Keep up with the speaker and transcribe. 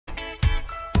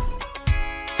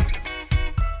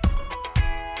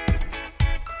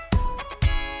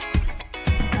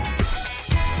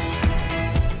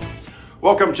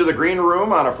Welcome to the Green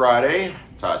Room on a Friday.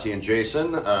 Tati and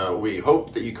Jason, we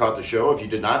hope that you caught the show. If you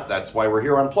did not, that's why we're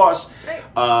here on Plus.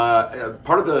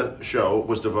 Part of the show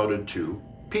was devoted to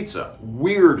pizza.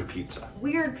 Weird pizza.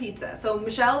 Weird pizza. So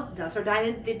Michelle does her Dine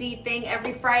in the D thing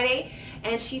every Friday,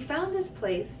 and she found this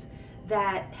place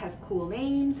that has cool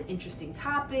names, interesting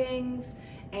toppings,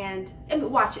 and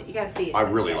watch it. You gotta see it. I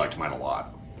really liked mine a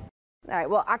lot. All right,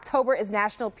 well, October is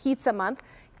National Pizza Month.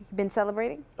 You've been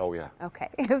celebrating? Oh, yeah. Okay,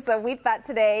 so we thought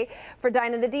today for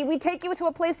Dine in the D, we'd take you to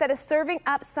a place that is serving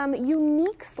up some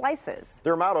unique slices.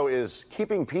 Their motto is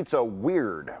keeping pizza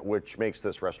weird, which makes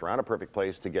this restaurant a perfect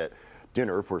place to get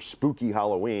dinner for spooky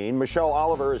Halloween. Michelle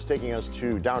Oliver is taking us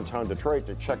to downtown Detroit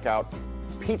to check out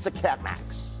Pizza Cat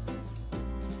Max.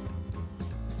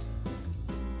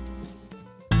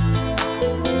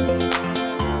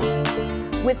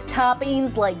 With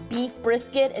toppings like beef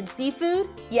brisket and seafood?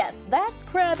 Yes, that's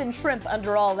crab and shrimp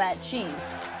under all that cheese.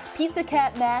 Pizza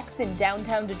Cat Max in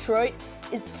downtown Detroit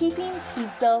is keeping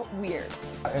pizza weird.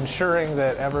 Ensuring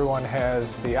that everyone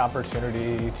has the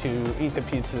opportunity to eat the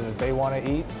pizza that they want to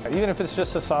eat, even if it's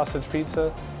just a sausage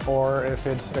pizza or if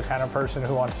it's the kind of person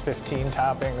who wants 15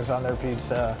 toppings on their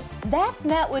pizza. That's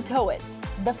Matt Witowitz,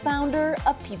 the founder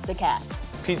of Pizza Cat.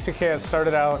 Pizza Cat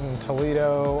started out in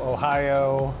Toledo,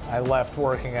 Ohio. I left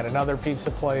working at another pizza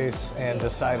place and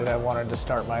decided I wanted to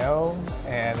start my own,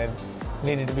 and it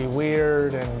needed to be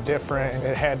weird and different.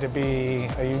 It had to be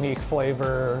a unique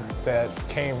flavor that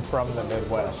came from the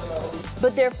Midwest.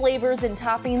 But their flavors and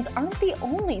toppings aren't the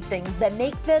only things that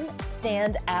make them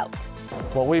stand out.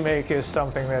 What we make is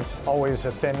something that's always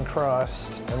a thin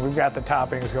crust, and we've got the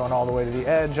toppings going all the way to the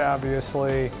edge,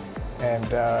 obviously. And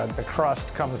the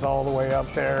crust comes all the way up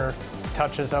there,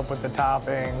 touches up with the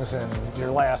toppings, and your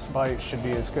last bite should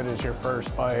be as good as your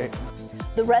first bite.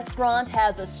 The restaurant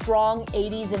has a strong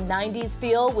 80s and 90s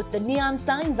feel with the neon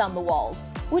signs on the walls,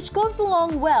 which goes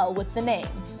along well with the name.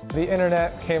 The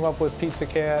internet came up with Pizza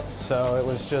Cat, so it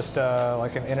was just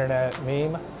like an internet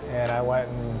meme, and I went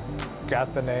and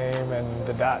got the name and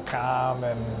the .com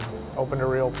and opened a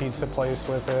real pizza place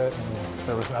with it, and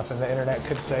there was nothing the internet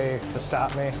could say to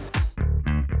stop me.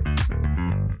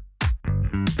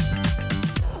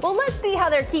 Well, let's see how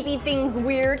they're keeping things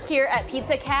weird here at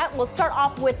Pizza Cat. We'll start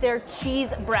off with their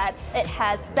cheese bread. It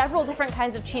has several different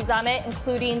kinds of cheese on it,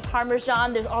 including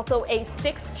Parmesan. There's also a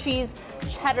 6-cheese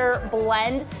cheddar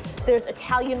blend. There's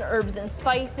Italian herbs and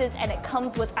spices, and it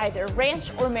comes with either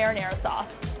ranch or marinara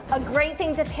sauce. A great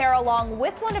thing to pair along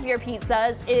with one of your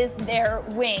pizzas is their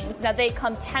wings. Now, they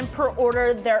come 10 per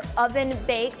order. They're oven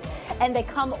baked, and they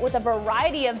come with a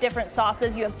variety of different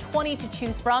sauces. You have 20 to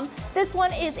choose from. This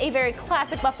one is a very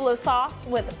classic buffalo sauce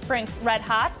with Frank's Red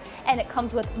Hot, and it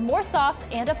comes with more sauce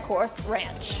and, of course,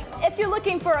 ranch. If you're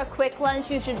looking for a quick lunch,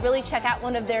 you should really check out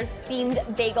one of their steamed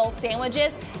bagel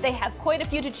sandwiches. They have quite a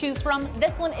few to choose from.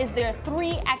 This one is their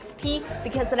 3XP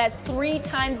because it has 3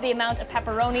 times the amount of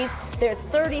pepperonis. There's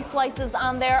 30 slices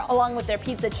on there, along with their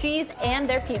pizza cheese and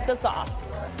their pizza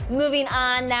sauce. Moving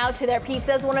on now to their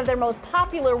pizzas, one of their most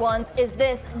popular ones is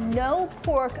this no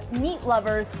pork meat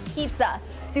lovers pizza.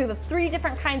 So you have 3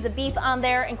 different kinds of beef on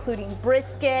there, including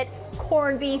brisket,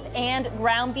 corned beef, and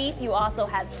ground beef. You also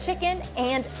have chicken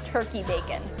and turkey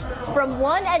bacon. From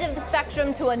one end of the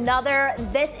spectrum to another,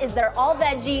 this is their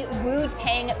all-veggie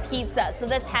Wu-Tang pizza. So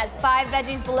this has 5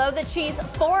 veggies below the cheese,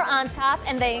 4 on top,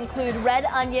 and they include red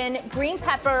onion, green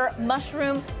pepper,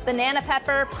 mushroom, banana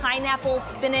pepper, pineapple,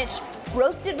 spinach,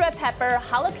 roasted red pepper,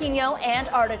 jalapeno, and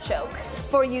artichoke.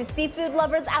 For you seafood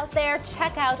lovers out there,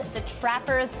 check out the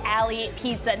Trapper's Alley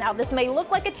Pizza. Now, this may look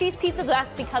like a cheese pizza, but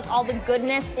that's because all the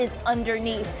goodness is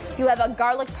underneath. You have a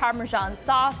garlic Parmesan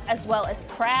sauce, as well as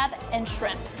crab and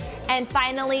shrimp. And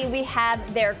finally, we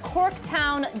have their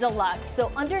Corktown Deluxe.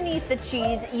 So underneath the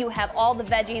cheese, you have all the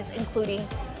veggies, including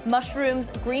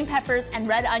mushrooms, green peppers, and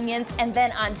red onions. And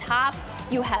then on top,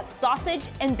 you have sausage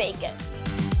and bacon.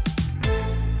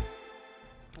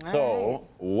 So,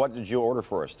 what did you order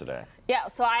for us today? Yeah,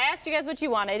 so I asked you guys what you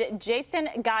wanted. Jason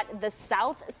got the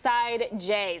South Side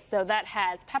J. So that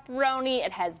has pepperoni,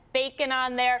 it has bacon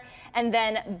on there, and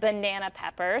then banana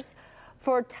peppers.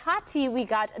 For Tati, we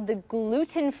got the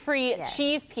gluten-free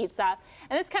cheese pizza.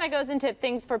 And this kind of goes into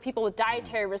things for people with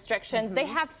dietary restrictions. They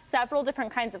have several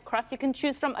different kinds of crusts you can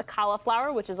choose from. A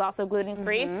cauliflower, which is also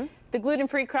gluten-free, the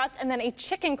gluten-free crust, and then a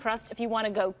chicken crust if you want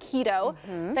to go keto.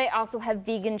 They also have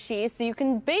vegan cheese, so you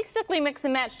can basically mix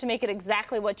and match to make it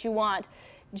exactly what you want.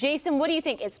 Jason, what do you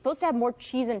think? It's supposed to have more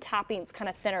cheese and toppings, kind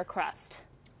of thinner crust.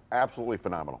 Absolutely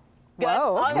phenomenal. Good.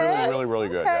 Whoa, okay. Really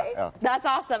good. Okay. Yeah. That's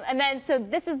awesome. And then, so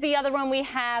this is the other one we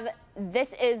have.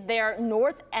 This is their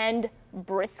North End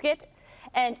brisket.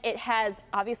 and it has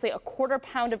obviously a 1/4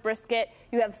 pound of brisket.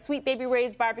 You have Sweet Baby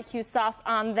Ray's barbecue sauce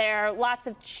on there, lots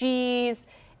of cheese.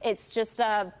 It's just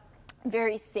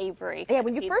very savory. Yeah,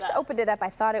 when you pizza. first opened it up, I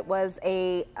thought it was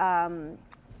a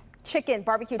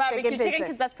barbecue chicken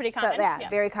because that's pretty common. So, yeah,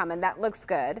 very common. That looks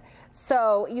good.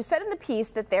 So you said in the piece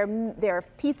that their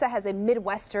pizza has a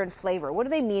Midwestern flavor. What do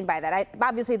they mean by that?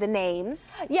 Obviously the names.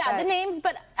 Yeah, the names,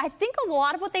 but I think a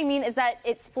lot of what they mean is that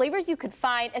it's flavors you could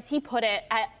find, as he put it,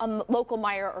 at a local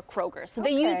Meijer or Kroger. So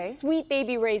they use Sweet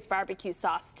Baby Ray's barbecue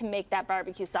sauce to make that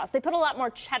barbecue sauce. They put a lot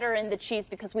more cheddar in the cheese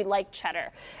because we like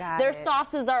cheddar. Their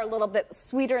sauces are a little bit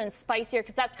sweeter and spicier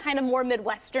because that's kind of more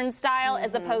Midwestern style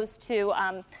as opposed to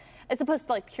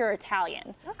like pure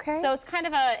Italian. Okay. So it's kind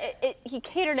of he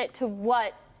catered it to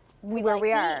what we like to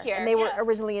eat here. And they were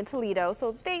originally in Toledo,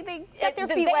 so they got their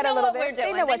feet wet a little bit.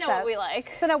 They know what we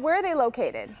like. So now where are they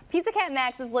located? Pizza Cat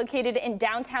Max is located in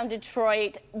downtown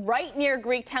Detroit, right near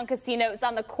Greektown Casino. It's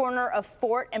on the corner of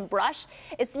Fort and Brush.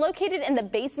 It's located in the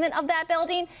basement of that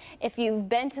building. If you've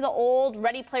been to the old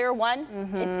Ready Player One,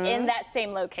 it's in that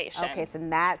same location. Okay, it's in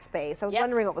that space. I was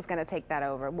wondering what was going to take that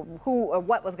over. Who or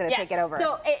what was going to take it over?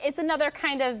 So it's another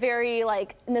kind of very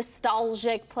like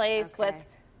nostalgic place with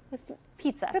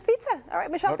pizza. With pizza. All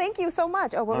right, Michelle, thank you so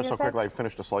much. Oh, what were you going to say? Quickly, I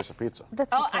finished a slice of pizza.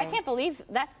 That's okay. Oh, I can't believe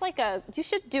that's like you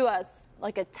should do a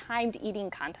timed eating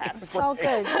contest. It's all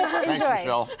good. Just enjoy. Thanks,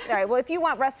 Michelle. All right, well, if you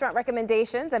want restaurant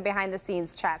recommendations and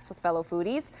behind-the-scenes chats with fellow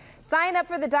foodies, sign up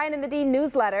for the Dine in the D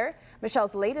newsletter.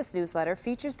 Michelle's latest newsletter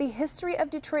features the history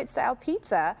of Detroit-style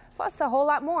pizza, plus a whole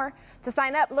lot more. To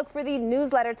sign up, look for the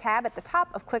newsletter tab at the top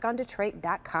of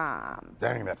clickondetroit.com.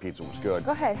 Dang, that pizza was good.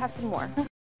 Go ahead, have some more.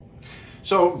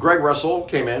 So Greg Russell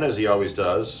came in, as he always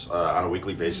does, on a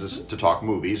weekly basis to talk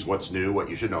movies, what's new, what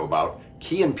you should know about.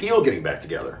 Key and Peele getting back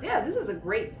together. Yeah, this is a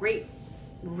great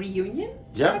reunion,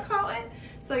 yeah. I call it.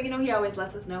 So, you know, he always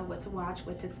lets us know what to watch,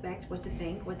 what to expect, what to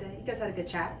think, you guys had a good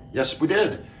chat. Yes, we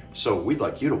did. So we'd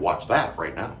like you to watch that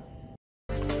right now.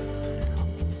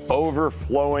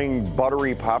 Overflowing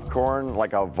buttery popcorn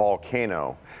like a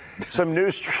volcano. Some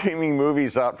new streaming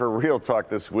movies out for Real Talk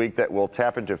this week that will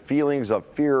tap into feelings of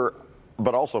fear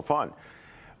but also fun.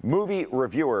 Movie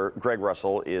reviewer Greg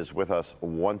Russell is with us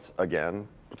once again.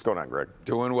 What's going on, Greg?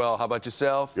 Doing well. How about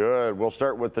yourself? Good. We'll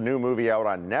start with the new movie out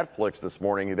on Netflix this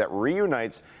morning that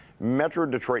reunites Metro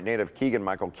Detroit native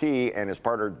Keegan-Michael Key and his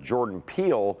partner Jordan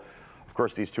Peele. Of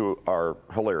course, these two are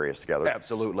hilarious together.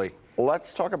 Absolutely.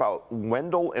 Let's talk about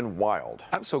Wendell and Wild.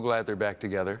 I'm so glad they're back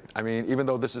together. I mean, even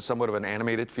though this is somewhat of an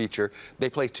animated feature, they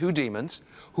play two demons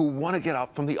who want to get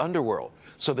out from the underworld.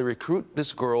 So they recruit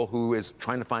this girl who is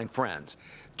trying to find friends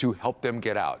to help them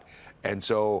get out. And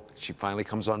so she finally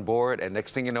comes on board, and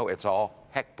next thing you know, it's all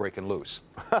heck breaking loose.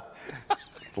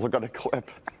 Let's look at a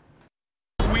clip.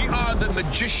 We are the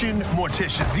magician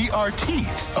morticians, the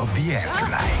artistes of the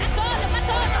afterlife.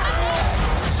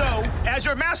 So, as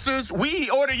your masters, we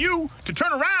order you to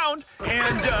turn around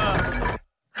and,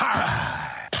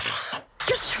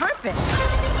 You're tripping.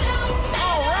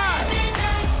 All right.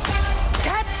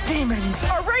 Cat's demons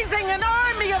are raising an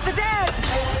army of the dead.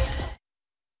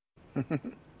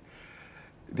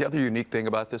 The other unique thing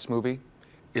about this movie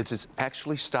is it's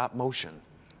actually stop motion.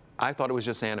 I thought it was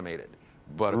just animated.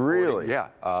 But really? Yeah.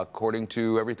 According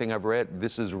to everything I've read,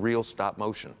 this is real stop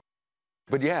motion.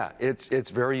 But yeah, it's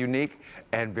very unique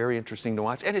and very interesting to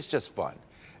watch, and it's just fun.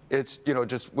 It's, you know,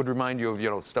 just would remind you of, you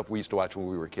know, stuff we used to watch when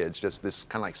we were kids, just this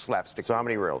kind of like slapstick. So how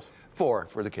many reels? 4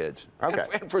 for the kids. Okay.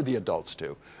 And for the adults,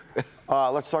 too.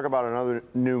 Let's talk about another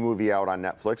new movie out on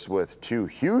Netflix with 2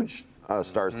 huge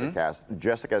stars in the cast,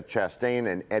 Jessica Chastain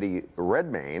and Eddie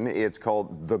Redmayne. It's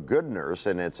called The Good Nurse,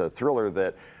 and it's a thriller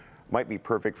that might be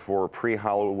perfect for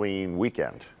pre-Halloween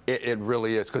weekend. It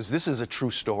really is, because this is a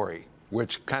true story,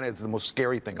 which kind of is the most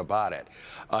scary thing about it.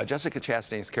 Jessica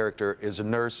Chastain's character is a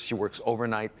nurse. She works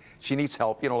overnight. She needs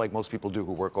help, you know, like most people do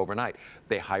who work overnight.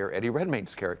 They hire Eddie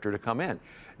Redmayne's character to come in.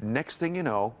 Next thing you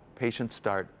know, patients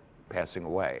start passing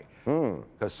away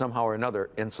because somehow or another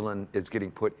insulin is getting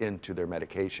put into their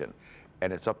medication.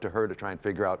 And it's up to her to try and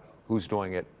figure out who's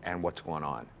doing it and what's going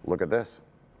on. Look at this.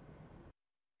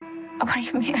 What do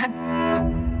you mean?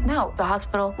 No, the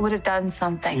hospital would have done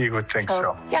something. You would think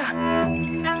so.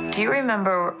 Yeah. Do you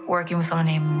remember working with someone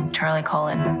named Charlie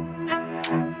Cullen?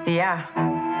 Yeah.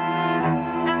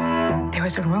 There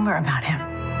was a rumor about him.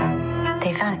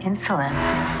 They found insulin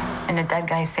in a dead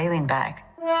guy's saline bag.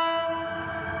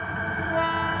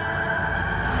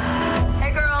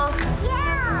 Hey, girls.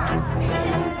 Yeah.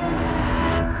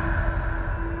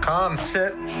 Come,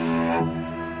 sit.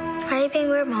 Why are you being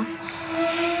weird, Mom?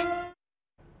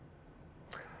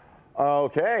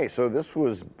 Okay, so this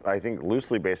was, I think,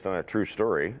 loosely based on a true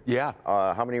story. Yeah.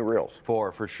 How many reels?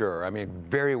 4 for sure. I mean,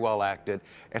 very well acted.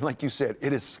 And like you said,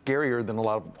 it is scarier than a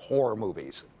lot of horror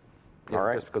movies. All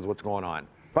right. Just because of what's going on.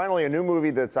 Finally, a new movie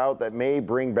that's out that may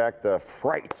bring back the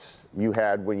frights you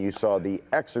had when you saw The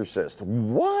Exorcist.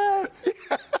 What?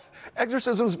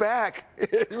 Exorcism's back.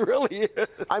 It really is.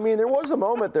 I mean, there was a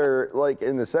moment there, like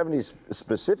in the 70s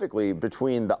specifically,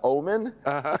 between The Omen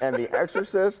and The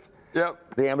Exorcist.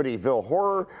 Yep. The Amityville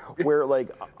Horror, where like,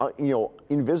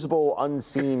 invisible,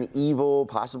 unseen evil,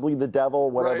 possibly the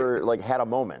devil, whatever, right. like had a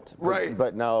moment. Right.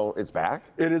 But now it's back?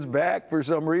 It is back for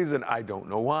some reason. I don't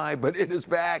know why, but it is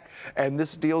back. And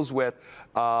this deals with,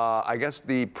 I guess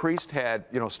the priest had,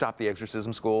 stopped the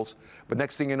exorcism schools. But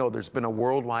next thing you know, there's been a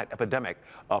worldwide epidemic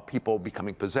of people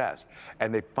becoming possessed.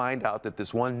 And they find out that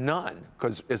this one nun,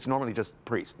 because it's normally just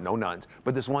priests, no nuns,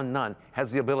 but this one nun has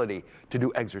the ability to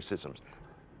do exorcisms.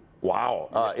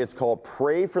 Wow. It's called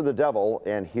Pray for the Devil,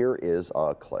 and here is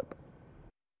a clip.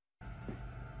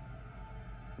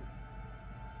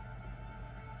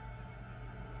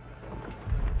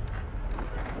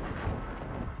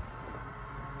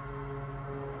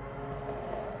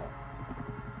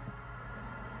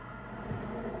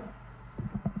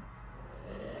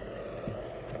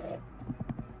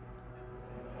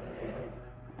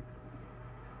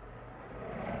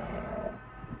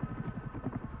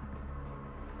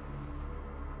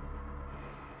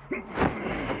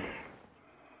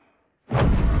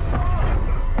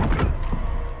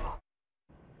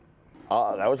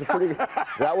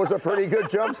 That was a pretty good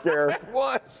jump scare. It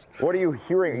was. What are you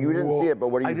hearing? You didn't see it, but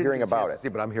what are you hearing about it? See,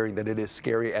 but I'm hearing that it is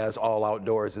scary as all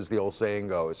outdoors, as the old saying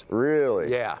goes.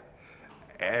 Really? Yeah.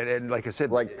 And like I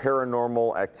said, like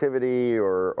paranormal activity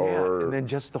or yeah, and then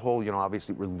just the whole,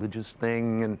 obviously religious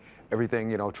thing and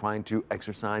everything, trying to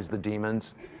exorcise the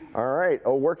demons. All right.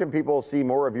 Oh, where can people see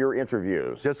more of your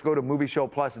interviews? Just go to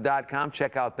movieshowplus.com,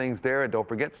 check out things there, and don't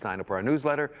forget, sign up for our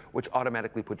newsletter, which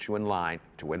automatically puts you in line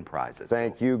to win prizes.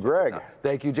 Thank you, Greg.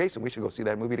 Thank you, Jason. We should go see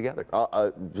that movie together.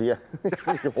 Yeah.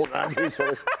 Hold on to each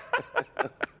other.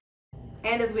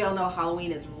 And as we all know,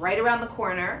 Halloween is right around the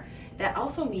corner. That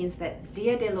also means that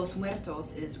Dia de los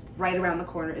Muertos is right around the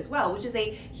corner as well, which is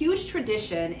a huge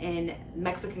tradition in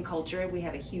Mexican culture. We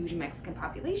have a huge Mexican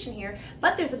population here,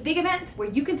 but there's a big event where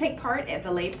you can take part at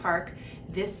Ballet Park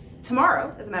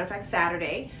tomorrow, as a matter of fact,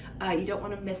 Saturday. You don't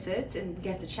want to miss it, and we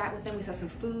get to chat with them. We saw some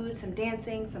food, some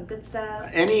dancing, some good stuff.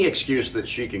 Any excuse that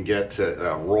she can get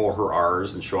to roll her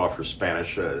R's and show off her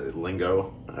Spanish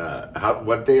lingo.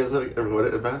 What day is it? What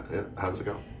event? How does it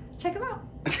go? Check them out.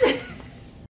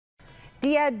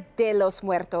 Dia de los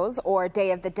Muertos, or Day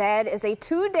of the Dead, is a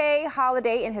 2-day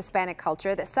holiday in Hispanic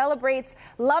culture that celebrates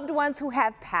loved ones who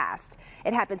have passed.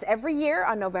 It happens every year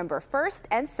on November 1st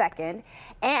and 2nd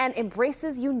and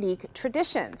embraces unique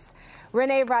traditions.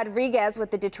 Renee Rodriguez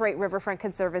with the Detroit Riverfront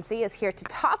Conservancy is here to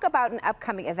talk about an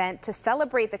upcoming event to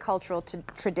celebrate the cultural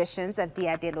traditions of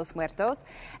Dia de los Muertos.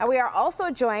 And we are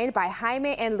also joined by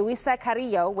Jaime and Luisa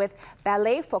Carrillo with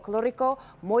Ballet Folklorico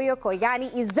Moyocoyani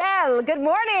Izel. Good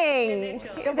morning.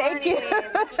 Thank you.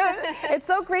 It's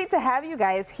so great to have you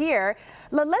guys here.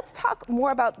 Let's talk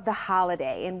more about the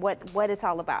holiday and what it's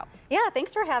all about. Yeah,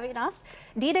 thanks for having us.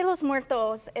 Dia de los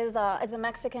Muertos is a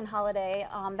Mexican holiday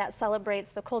that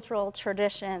celebrates the cultural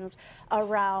traditions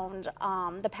around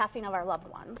the passing of our loved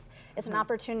ones. It's an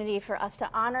opportunity for us to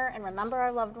honor and remember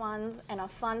our loved ones in a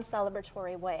fun,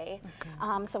 celebratory way.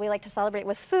 So we like to celebrate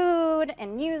with food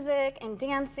and music and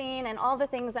dancing and all the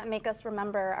things that make us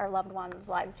remember our loved ones'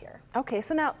 lives here. Okay,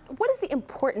 so now, what is the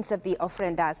importance of the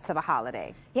ofrendas to the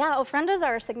holiday? Yeah, ofrendas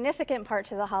are a significant part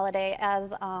to the holiday,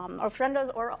 as ofrendas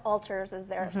or altars, as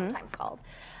they're sometimes called.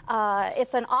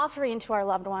 It's an offering to our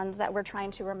loved ones that we're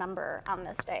trying to remember on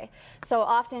this day. So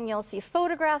often you'll see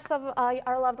photographs of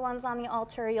our loved ones on the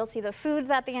altar. You'll see the foods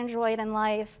that they enjoyed in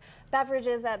life,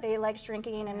 beverages that they liked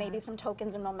drinking, and maybe some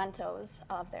tokens and mementos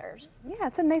of theirs. Yeah,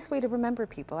 it's a nice way to remember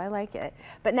people. I like it.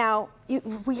 But now,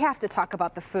 we have to talk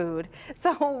about the food.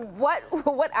 So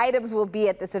what items will be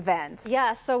at this event?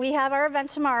 Yeah, so we have our event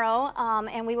tomorrow,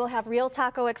 and we will have Real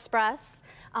Taco Express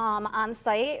on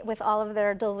site with all of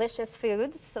their delicious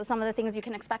foods. So some of the things you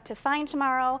can expect to find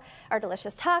tomorrow are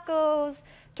delicious tacos,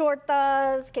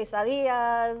 tortas,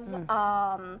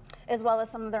 quesadillas, as well as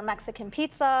some of their Mexican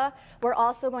pizza. We're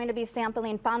also going to be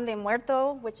sampling pan de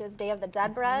muerto, which is Day of the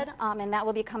Dead bread, and that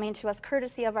will be coming to us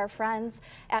courtesy of our friends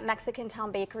at Mexican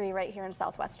Town Bakery right here in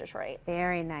Southwest Detroit.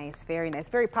 Very nice, very nice.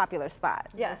 Very popular spot.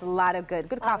 Yes. There's a lot of good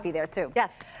coffee there too.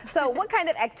 Yes. So what kind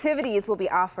of activities will be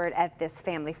offered at this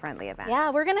family-friendly event? Yeah,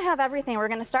 we're we're going to have everything. We're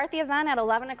going to start the event at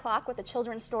 11 o'clock with the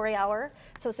Children's Story Hour.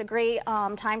 So it's a great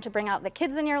time to bring out the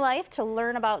kids in your life to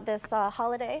learn about this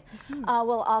holiday.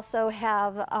 We'll also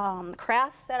have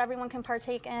crafts that everyone can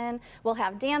partake in. We'll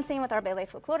have dancing with our Ballet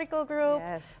Folklorico group.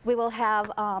 Yes. We will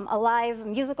have a live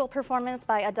musical performance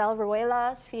by Adele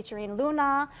Ruelas featuring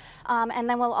Luna. And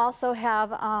then we'll also have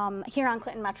here on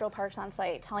Clinton Metro Parks on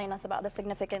site telling us about the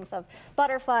significance of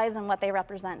butterflies and what they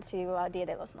represent to Dia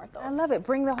de los Muertos. I love it.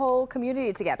 Bring the whole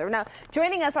community together. Now,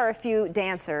 joining us are a few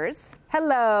dancers.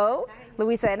 Hello, hi.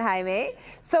 Luisa and Jaime.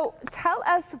 So tell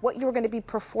us what you're going to be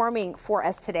performing for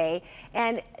us today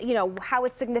and, you know, how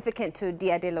it's significant to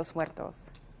Dia de los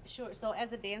Muertos. Sure. So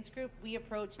as a dance group, we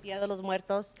approach Dia de los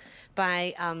Muertos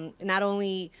by not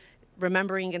only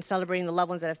remembering and celebrating the loved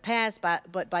ones that have passed,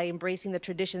 but by embracing the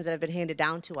traditions that have been handed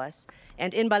down to us.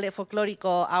 And in Ballet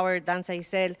Folklorico, our Danza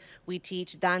Isel, we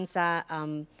teach danza,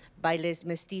 bailes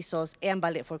mestizos, and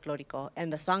Ballet Folklorico.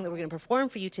 And the song that we're going to perform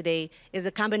for you today is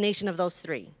a combination of those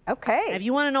three. Okay. And if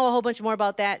you want to know a whole bunch more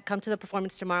about that, come to the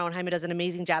performance tomorrow, and Jaime does an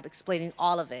amazing job explaining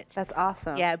all of it. That's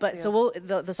awesome. Yeah, but so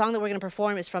the song that we're going to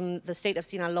perform is from the state of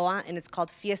Sinaloa, and it's called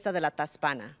Fiesta de la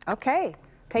Taspana. Okay.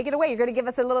 Take it away. You're going to give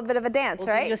us a little bit of a dance, right?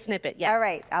 We'll give you a snippet, yes. All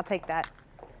right. I'll take that.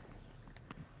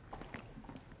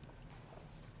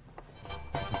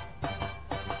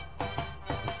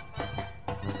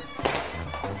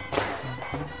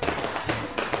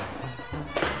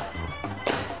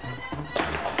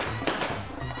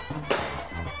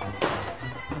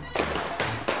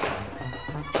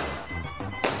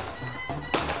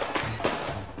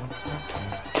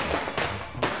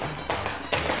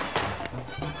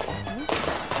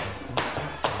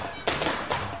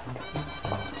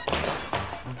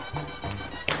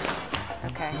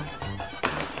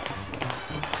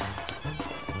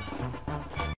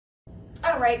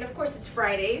 All right, and of course it's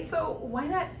Friday, so why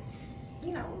not,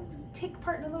 you know, take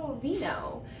part in a little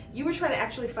vino? You were trying to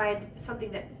actually find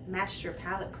something that matched your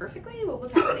palate perfectly? What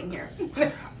was happening here?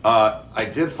 I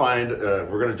did find,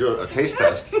 we're going to do a taste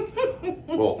test.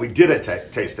 Well, we did a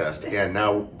taste test, and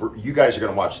now you guys are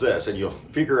going to watch this, and you'll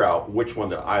figure out which one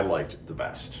that I liked the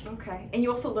best. Okay, and you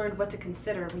also learned what to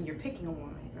consider when you're picking a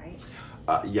wine, right?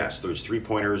 Yes, there's 3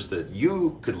 pointers that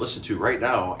you could listen to right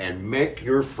now and make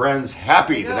your friends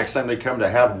happy the next time they come to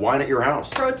have wine at your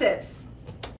house. Pro tips.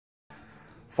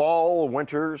 Fall,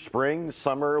 winter, spring,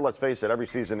 summer, let's face it, every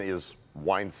season is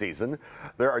wine season.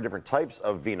 There are different types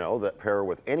of vino that pair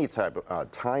with any type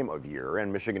of time of year,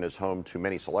 and Michigan is home to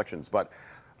many selections, but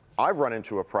I've run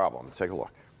into a problem. Take a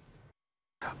look.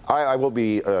 I will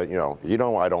be, you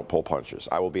know I don't pull punches.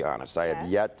 I will be honest. I have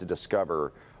yet to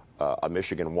discover a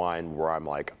Michigan wine where I'm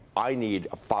like, I need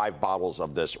 5 bottles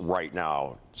of this right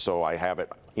now, so I have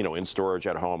it, in storage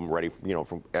at home, ready,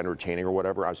 for entertaining or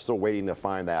whatever. I'm still waiting to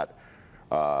find that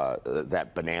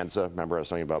that Bonanza. Remember I was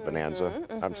telling you about Bonanza?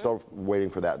 I'm still waiting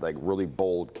for that like really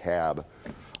bold cab,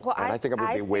 and I think I'm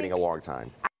going to be waiting a long time.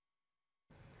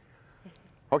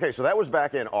 Okay, so that was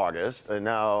back in August, and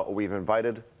now we've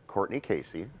invited Courtney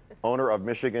Casey, owner of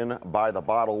Michigan by the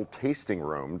Bottle Tasting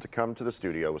Room, to come to the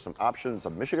studio with some options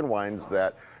of Michigan wines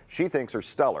that she thinks are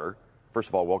stellar. First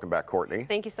of all, welcome back, Courtney.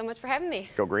 Thank you so much for having me.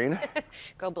 Go green?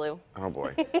 Go blue. Oh,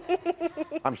 boy.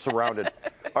 I'm surrounded.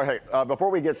 All right, before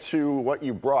we get to what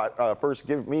you brought, first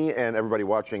give me and everybody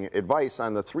watching advice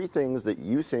on the 3 things that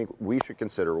you think we should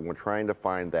consider when we're trying to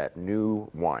find that new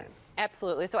wine.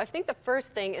 Absolutely. So I think the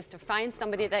first thing is to find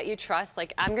somebody that you trust.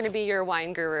 Like, I'm going to be your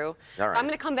wine guru. All right. So I'm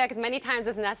going to come back as many times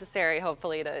as necessary,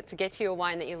 hopefully, to get you a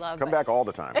wine that you love. Come back all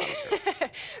the time.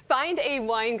 Find a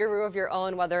wine guru of your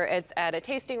own, whether it's at a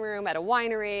tasting room, at a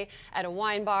winery, at a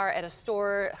wine bar, at a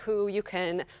store, who you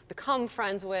can become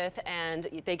friends with, and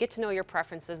they get to know your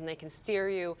preferences, and they can steer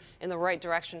you in the right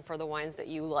direction for the wines that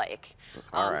you like.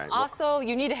 All right. Also,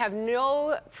 you need to have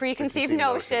no preconceived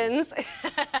notions.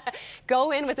 Go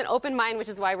in with an open mind, which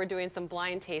is why we're doing some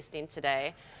blind tasting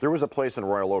today. There was a place in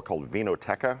Royal Oak called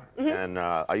Vinoteca, and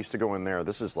I used to go in there.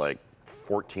 This is like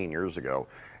 14 years ago,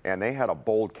 and they had a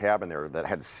bold cab in there that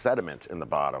had sediment in the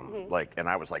bottom, and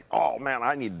I was like, oh man,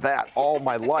 I need that all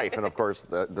my life. And of course,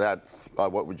 that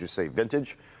what would you say,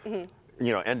 vintage?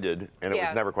 Ended, and it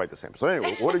was never quite the same. So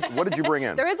anyway, what did you bring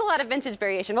in? There is a lot of vintage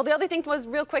variation. Well, the other thing was,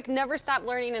 real quick, never stop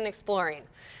learning and exploring.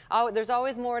 There's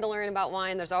always more to learn about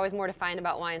wine. There's always more to find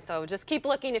about wine. So just keep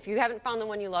looking. If you haven't found the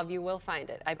one you love, you will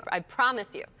find it. I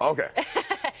promise you. Okay.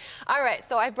 All right,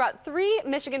 so I brought 3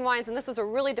 Michigan wines, and this was a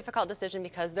really difficult decision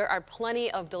because there are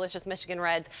plenty of delicious Michigan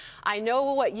reds. I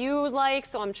know what you like,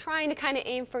 so I'm trying to kind of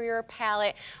aim for your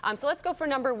palate. So let's go for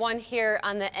number 1 here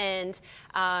on the end.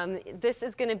 This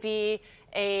is going to be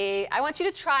I want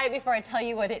you to try it before I tell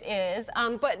you what it is.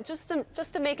 But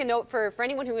just to make a note for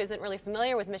anyone who isn't really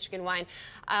familiar with Michigan wine,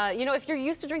 you know, if you're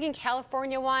used to drinking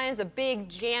California wines, a big,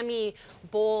 jammy,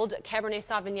 bold Cabernet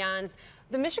Sauvignons,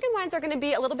 the Michigan wines are going to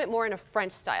be a little bit more in a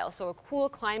French style, so a cool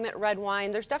climate red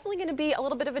wine. There's definitely going to be a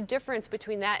little bit of a difference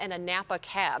between that and a Napa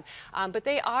Cab, but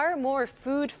they are more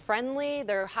food friendly.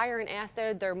 They're higher in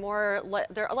acid. They're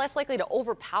less likely to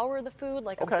overpower the food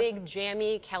like a big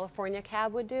jammy California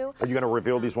Cab would do. Are you going to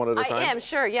reveal these one at a time? I am,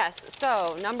 sure, yes.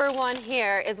 So number one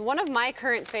here is one of my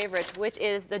current favorites, which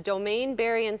is the Domaine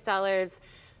Berry & Cellars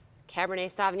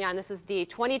Cabernet Sauvignon. This is the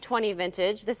 2020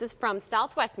 vintage. This is from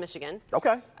Southwest Michigan.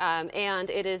 Okay. And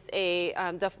it is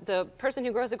the person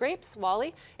who grows the grapes,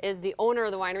 Wally, is the owner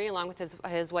of the winery along with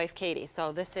his wife, Katie.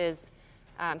 So this is,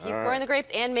 he's growing the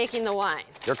grapes and making the wine.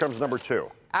 Here comes number 2.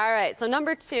 All right, so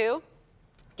number 2,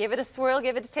 give it a swirl,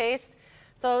 give it a taste.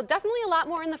 So definitely a lot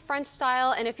more in the French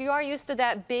style, and if you are used to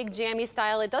that big jammy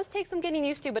style, it does take some getting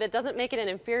used to, but it doesn't make it an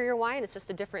inferior wine, it's just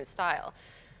a different style.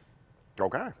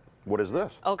 Okay. What is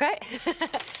this? Okay.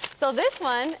 So this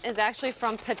one is actually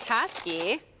from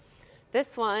Petoskey.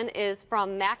 This one is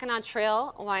from Mackinac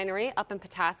Trail Winery up in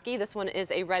Petoskey. This one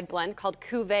is a red blend called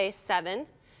Cuvée 7.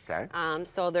 Okay.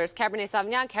 So there's Cabernet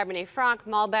Sauvignon, Cabernet Franc,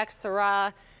 Malbec,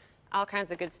 Syrah, all kinds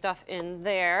of good stuff in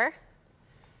there.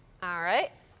 All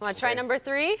right. Want to try number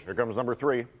 3? Here comes number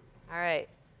 3. All right.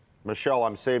 Michelle,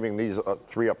 I'm saving these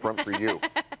 3 up front for you.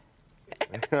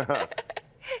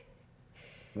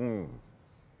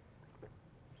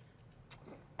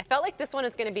 I felt like this one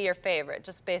is going to be your favorite,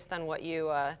 just based on what you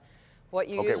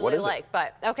usually like.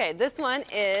 But okay, this one's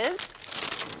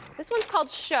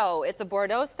called Show. It's a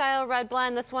Bordeaux style red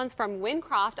blend. This one's from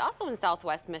Wincroft, also in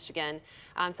Southwest Michigan.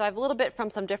 So I have a little bit from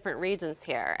some different regions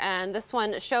here. And this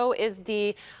one, Show, is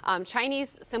the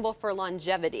Chinese symbol for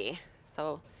longevity.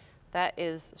 So that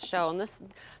is Show. And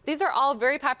these are all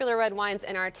very popular red wines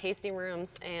in our tasting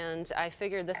rooms. And I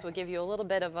figured this would give you a little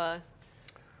bit of a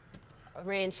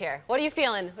range here. What are you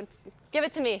feeling? Give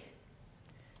it to me.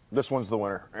 This one's the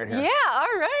winner right here. Yeah,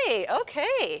 all right.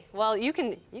 Okay. Well, you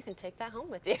can take that home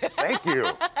with you. Thank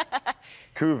you.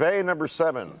 Cuvée number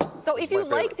 7. So if you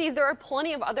like these, there are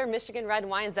plenty of other Michigan red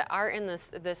wines that are in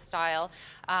this style.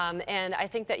 And I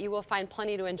think that you will find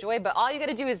plenty to enjoy. But all you got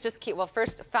to do is just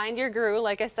first find your guru,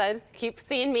 like I said, keep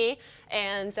seeing me,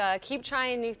 and keep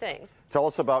trying new things. Tell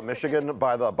us about Michigan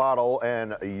by the Bottle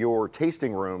and your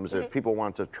tasting rooms. If people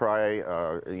want to try,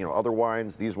 other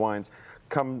wines, these wines,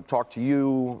 come talk to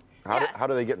you. How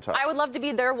do they get in touch? I would love to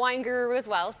be their wine guru as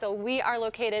well. So we are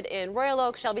located in Royal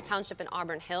Oak, Shelby Township, and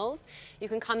Auburn Hills. You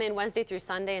can come in Wednesday through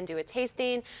Sunday and do a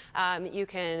tasting. You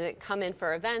can come in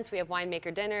for events. We have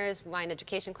winemaker dinners, wine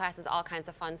education classes, all kinds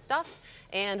of fun stuff.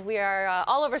 And we are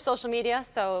all over social media,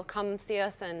 so come see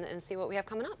us and see what we have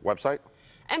coming up. Website?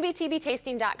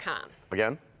 mbtbtasting.com.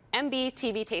 Again?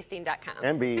 mbtbtasting.com.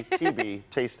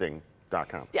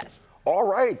 mbtbtasting.com. Yes. All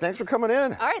right. Thanks for coming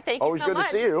in. All right. Thank you Always so good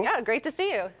much. to see you. Yeah, great to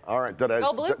see you. All right. Did I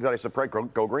surprise?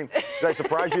 Go green. Did I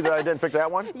surprise you that I didn't pick that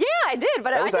one? Yeah, I did.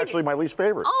 But that was actually my least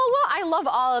favorite. Oh, well, I love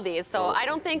all of these. So I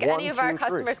don't think any of our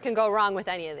customers can go wrong with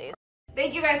any of these.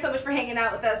 Thank you guys so much for hanging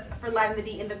out with us for Live in the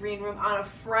D in the Green Room on a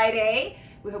Friday.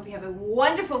 We hope you have a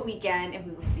wonderful weekend, and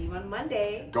we will see you on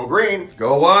Monday. Go green.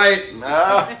 Go white.